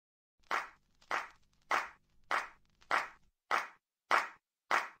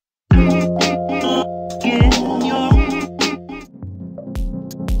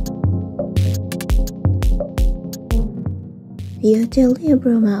Otilia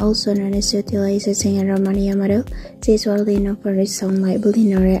Bruma, also known as Otilia, is a singer and Romania model. She is widely known for her songs like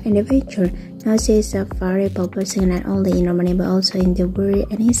Bulinaria and Adventure. Now she is a very popular singer not only in Romania but also in the world,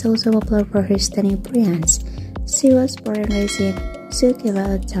 and is also popular for her stunning appearance. She was born and raised in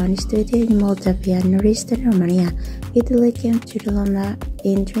Suceava, a town situated in Moldavia, northeastern Romania. Italy came to the London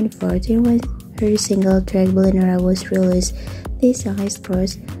in 2014 when her single track Bulinaria was released. This song has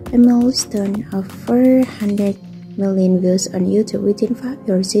crossed a milestone of 400 million views on YouTube within 5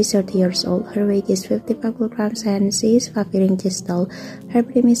 years. She is 30 years old. Her weight is 55 kilograms and she is 5 feet inches tall. Her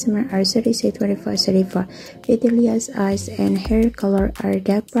body measurements are 36, 24, 34. Otilia's eyes and hair color are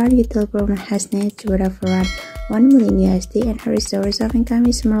dark brown. Otilia Bruma has net worth of around 1 million USD, and her source of income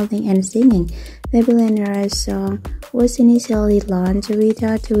is modeling and singing. The Bulinaria song was initially launched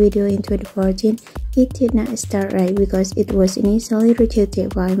without a video in 2014. It did not start right because it was initially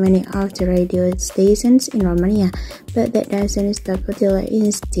rejected by many of the radio stations in Romania, but that doesn't stop Otilia.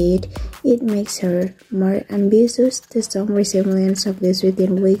 Instead, it makes her more ambitious. The song received millions of views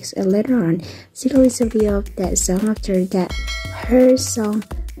within weeks, and later on, she released a video of that song. After that, her song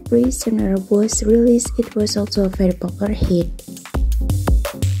Prisoner was released. It was also a very popular hit.